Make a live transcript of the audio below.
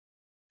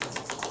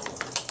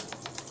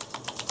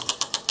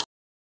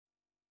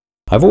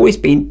I've always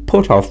been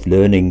put off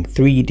learning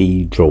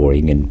 3D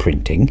drawing and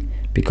printing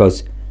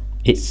because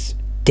it's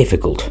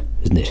difficult,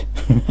 isn't it?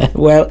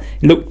 Well,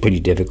 it looked pretty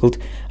difficult,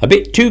 a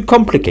bit too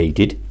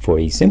complicated for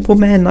a simple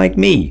man like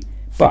me.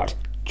 But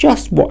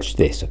just watch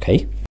this,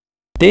 okay?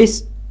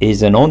 This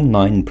is an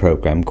online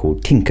program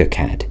called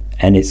Tinkercad,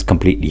 and it's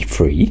completely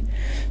free.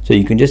 So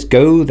you can just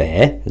go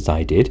there, as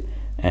I did,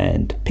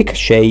 and pick a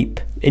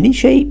shape, any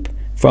shape,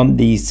 from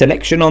the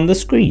selection on the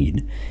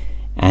screen,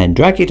 and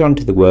drag it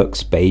onto the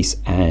workspace,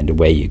 and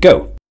away you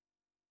go.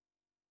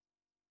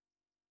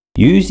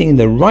 Using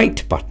the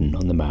right button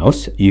on the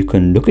mouse, you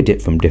can look at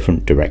it from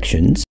different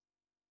directions.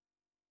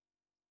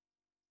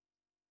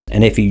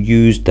 And if you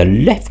use the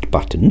left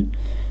button,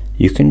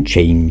 you can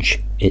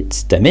change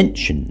its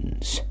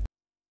dimensions.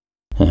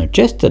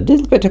 Just a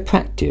little bit of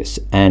practice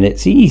and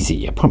it's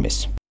easy, I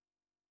promise.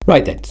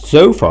 Right then,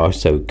 so far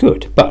so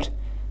good, but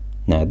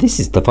now this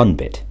is the fun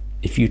bit.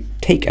 If you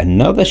take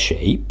another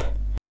shape,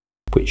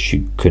 which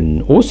you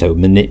can also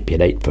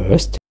manipulate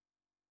first,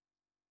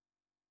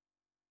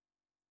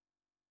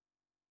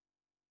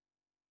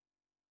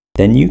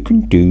 then you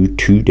can do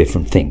two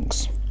different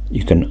things.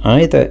 You can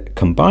either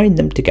combine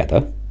them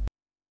together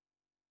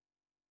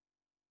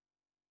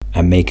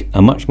and make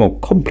a much more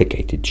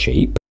complicated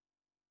shape,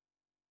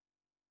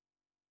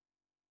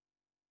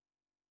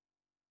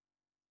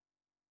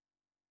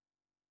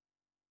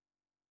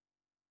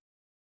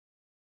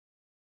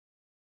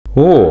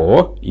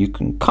 or you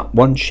can cut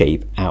one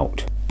shape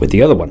out with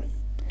the other one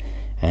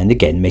and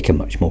again make a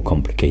much more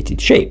complicated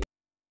shape.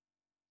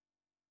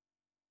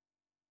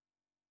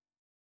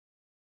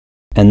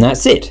 And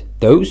that's it.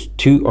 Those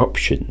two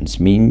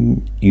options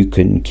mean you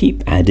can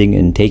keep adding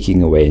and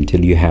taking away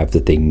until you have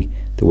the thing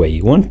the way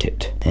you want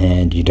it.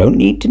 And you don't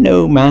need to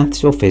know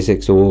maths or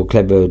physics or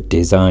clever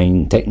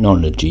design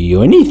technology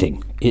or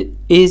anything. It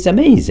is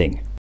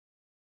amazing.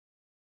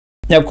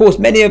 Now, of course,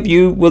 many of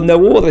you will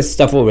know all this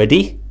stuff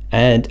already,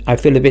 and I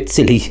feel a bit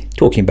silly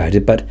talking about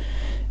it, but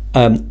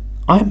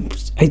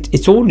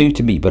it's all new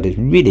to me, but it's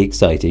really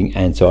exciting,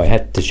 and so I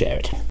had to share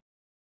it.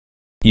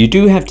 You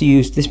do have to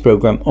use this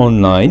program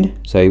online,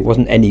 so it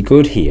wasn't any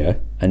good here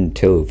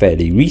until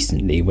fairly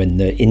recently when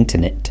the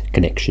internet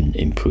connection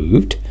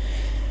improved.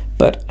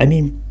 But I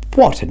mean,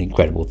 what an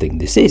incredible thing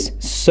this is.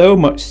 So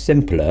much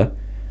simpler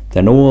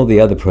than all the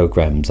other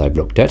programs I've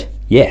looked at.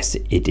 Yes,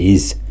 it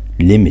is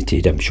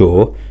limited, I'm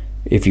sure,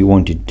 if you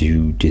wanted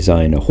to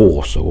design a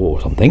horse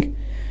or something,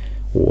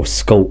 or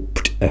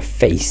sculpt a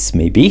face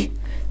maybe.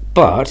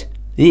 But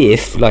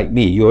if, like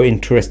me, you're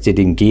interested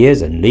in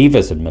gears and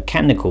levers and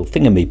mechanical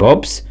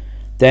thingamybobs,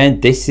 then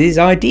this is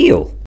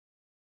ideal.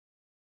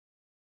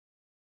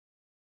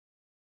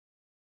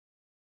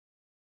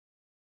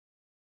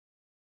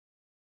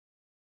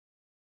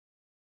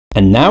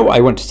 And now I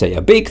want to say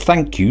a big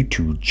thank you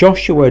to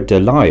Joshua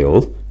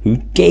Delisle, who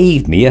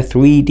gave me a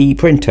 3D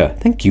printer.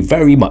 Thank you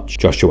very much,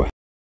 Joshua.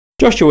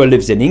 Joshua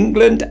lives in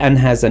England and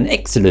has an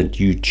excellent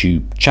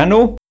YouTube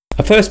channel.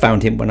 I first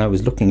found him when I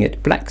was looking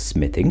at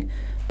blacksmithing,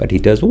 but he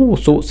does all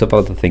sorts of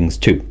other things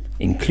too,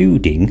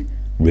 including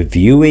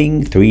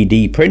reviewing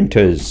 3D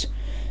printers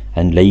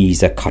and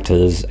laser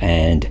cutters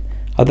and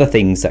other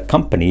things that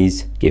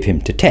companies give him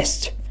to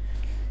test.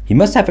 He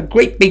must have a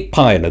great big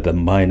pile of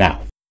them by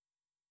now.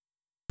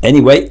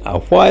 Anyway, a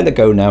while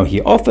ago now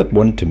he offered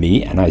one to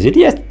me and I said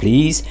yes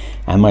please,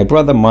 and my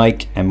brother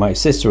Mike and my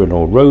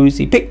sister-in-law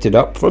Rosie picked it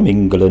up from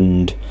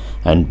England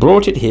and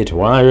brought it here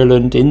to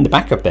Ireland in the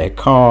back of their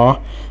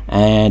car,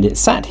 and it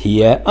sat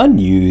here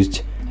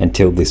unused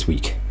until this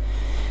week.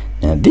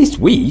 Now this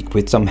week,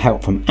 with some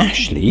help from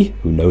Ashley,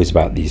 who knows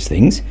about these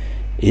things,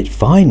 it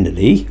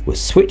finally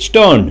was switched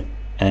on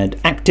and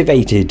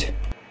activated.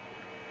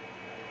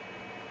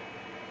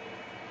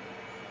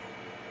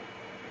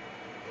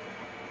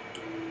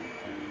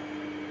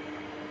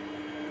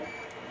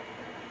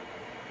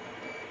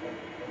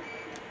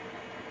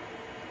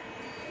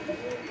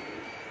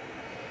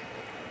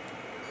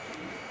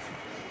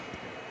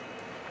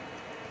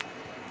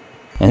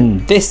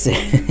 And this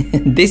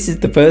is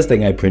the first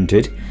thing I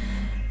printed,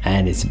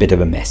 and it's a bit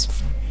of a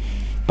mess.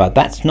 But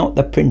that's not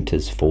the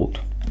printer's fault.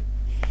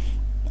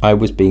 I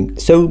was being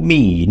so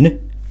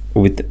mean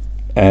with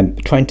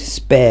trying to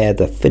spare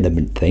the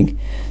filament thing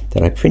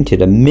that I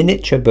printed a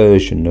miniature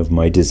version of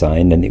my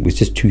design, and it was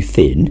just too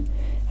thin,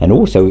 and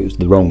also it was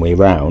the wrong way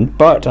round.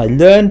 But I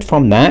learned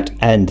from that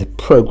and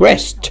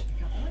progressed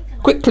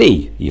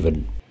quickly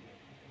even.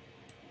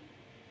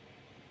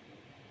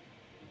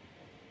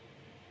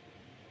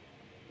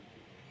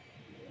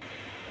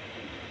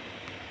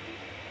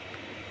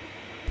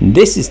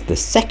 This is the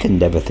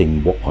second ever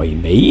thing what I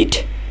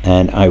made,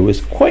 and I was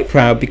quite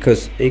proud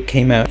because it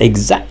came out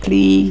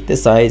exactly the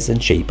size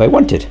and shape I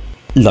wanted,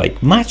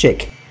 like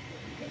magic.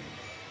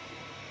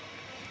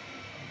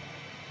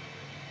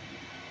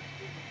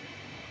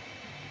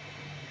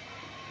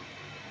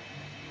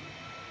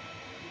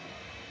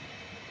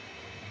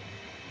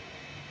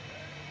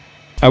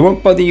 I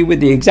won't bother you with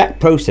the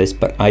exact process,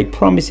 but I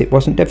promise it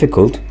wasn't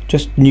difficult,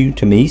 just new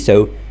to me,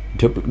 so it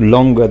took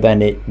longer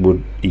than it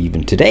would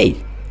even today.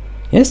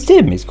 Yes,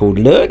 Tim, it's called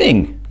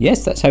learning.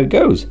 Yes, that's how it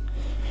goes.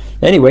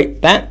 Anyway,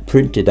 that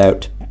printed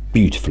out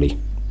beautifully.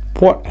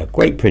 What a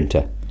great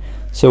printer.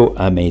 So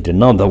I made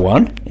another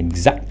one,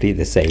 exactly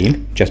the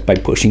same, just by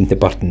pushing the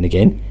button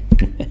again.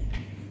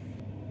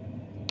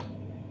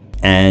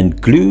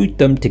 And glued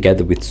them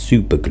together with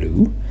super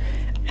glue.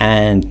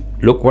 And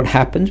look what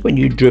happens when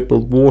you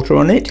dribble water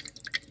on it.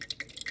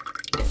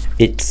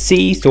 It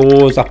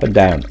seesaws up and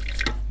down,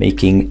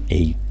 making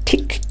a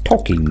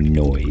tick-tocking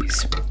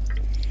noise.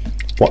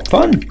 What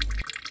fun!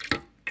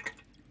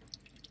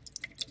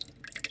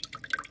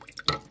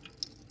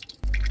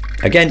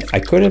 Again, I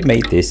could have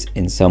made this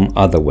in some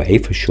other way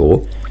for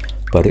sure,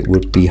 but it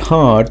would be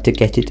hard to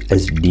get it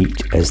as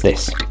neat as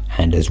this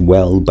and as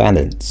well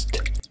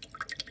balanced.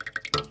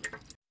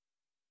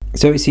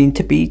 So it seemed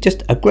to be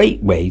just a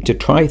great way to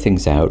try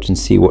things out and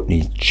see what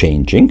needs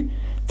changing.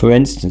 For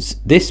instance,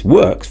 this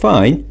works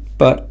fine,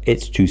 but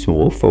it's too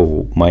small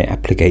for my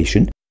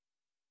application.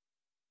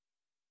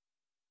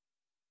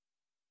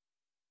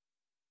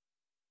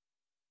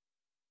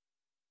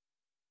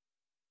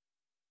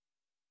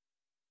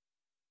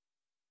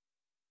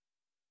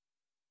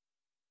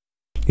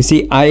 You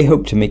see, I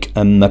hope to make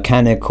a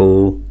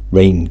mechanical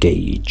rain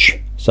gauge,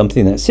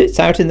 something that sits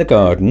out in the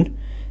garden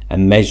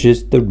and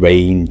measures the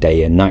rain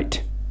day and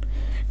night.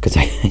 Because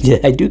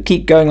I do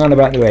keep going on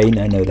about the rain,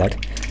 I know that,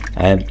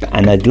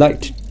 and I'd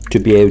like to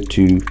be able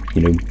to,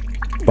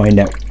 find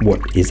out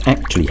what is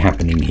actually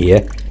happening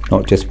here,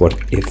 not just what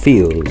it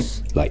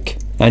feels like.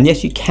 And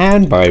yes, you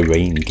can buy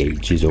rain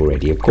gauges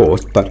already, of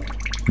course, but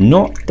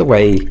not the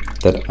way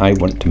that I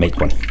want to make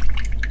one.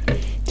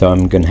 So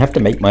I'm going to have to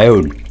make my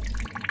own.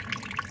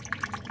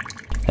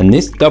 And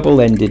this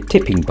double-ended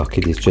tipping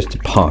bucket is just a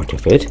part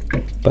of it,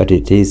 but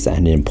it is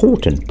an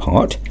important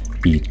part,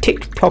 the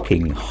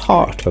tick-tocking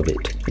heart of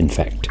it, in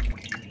fact.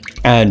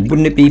 And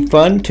wouldn't it be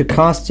fun to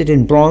cast it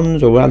in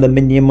bronze or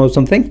aluminium or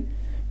something?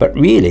 But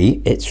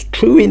really, its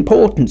true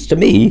importance to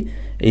me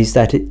is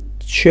that it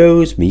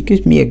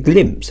gives me a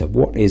glimpse of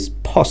what is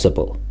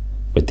possible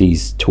with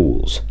these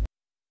tools.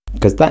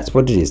 Because that's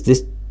what it is.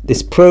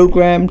 This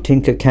program,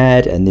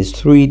 Tinkercad, and this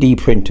 3D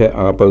printer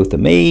are both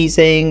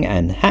amazing,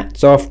 and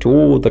hats off to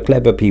all the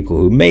clever people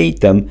who made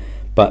them,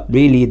 but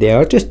really they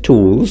are just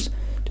tools,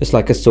 just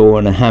like a saw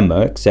and a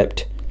hammer,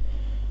 except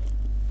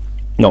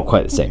not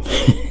quite the same.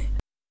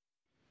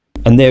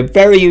 And they're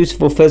very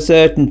useful for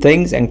certain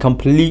things and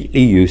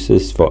completely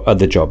useless for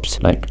other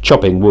jobs, like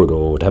chopping wood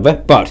or whatever.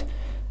 But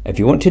if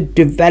you want to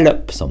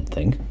develop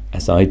something,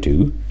 as I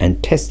do,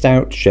 and test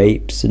out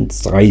shapes and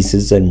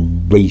sizes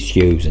and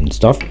ratios and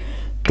stuff,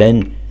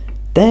 then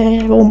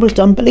they're almost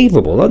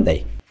unbelievable, aren't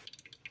they?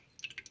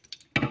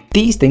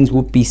 These things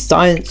would be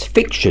science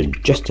fiction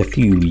just a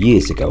few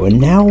years ago, and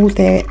now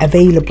they're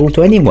available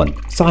to anyone.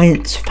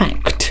 Science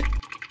fact.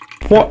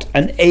 What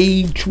an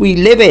age we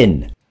live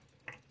in!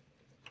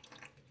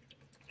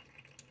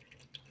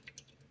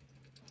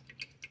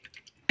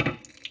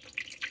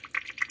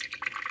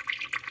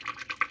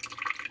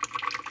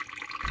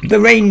 The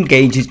rain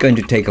gauge is going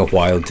to take a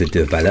while to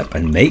develop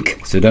and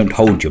make, so don't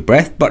hold your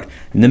breath, but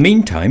in the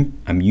meantime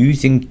I'm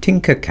using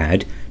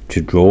Tinkercad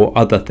to draw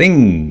other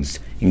things,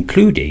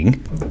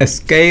 including a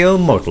scale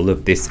model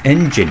of this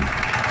engine.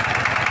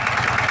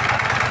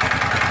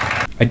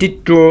 I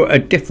did draw a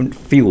different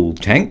fuel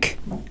tank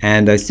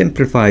and I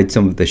simplified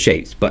some of the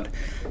shapes, but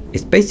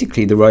it's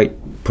basically the right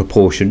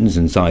proportions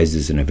and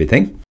sizes and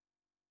everything.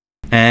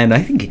 And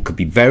I think it could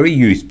be very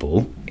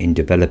useful in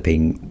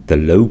developing the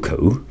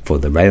loco for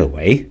the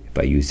railway if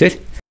I use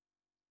it.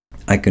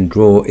 I can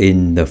draw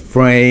in the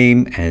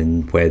frame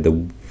and where the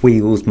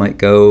wheels might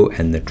go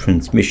and the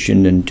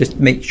transmission, and just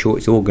make sure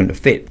it's all going to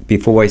fit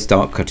before I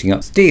start cutting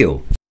up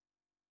steel.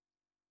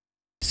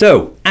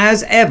 So,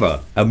 as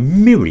ever, a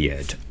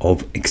myriad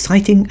of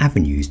exciting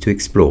avenues to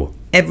explore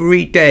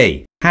every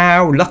day.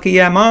 How lucky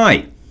am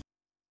I?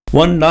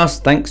 One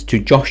last thanks to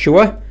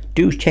Joshua.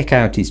 Do check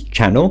out his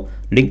channel,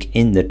 link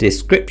in the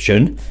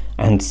description,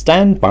 and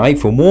stand by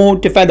for more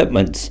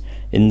developments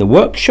in the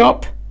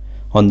workshop,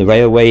 on the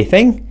railway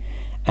thing,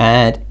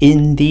 and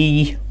in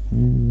the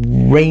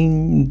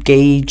Rain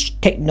Gauge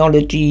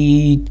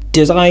Technology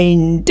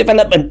Design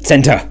Development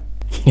Centre.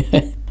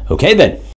 Okay then.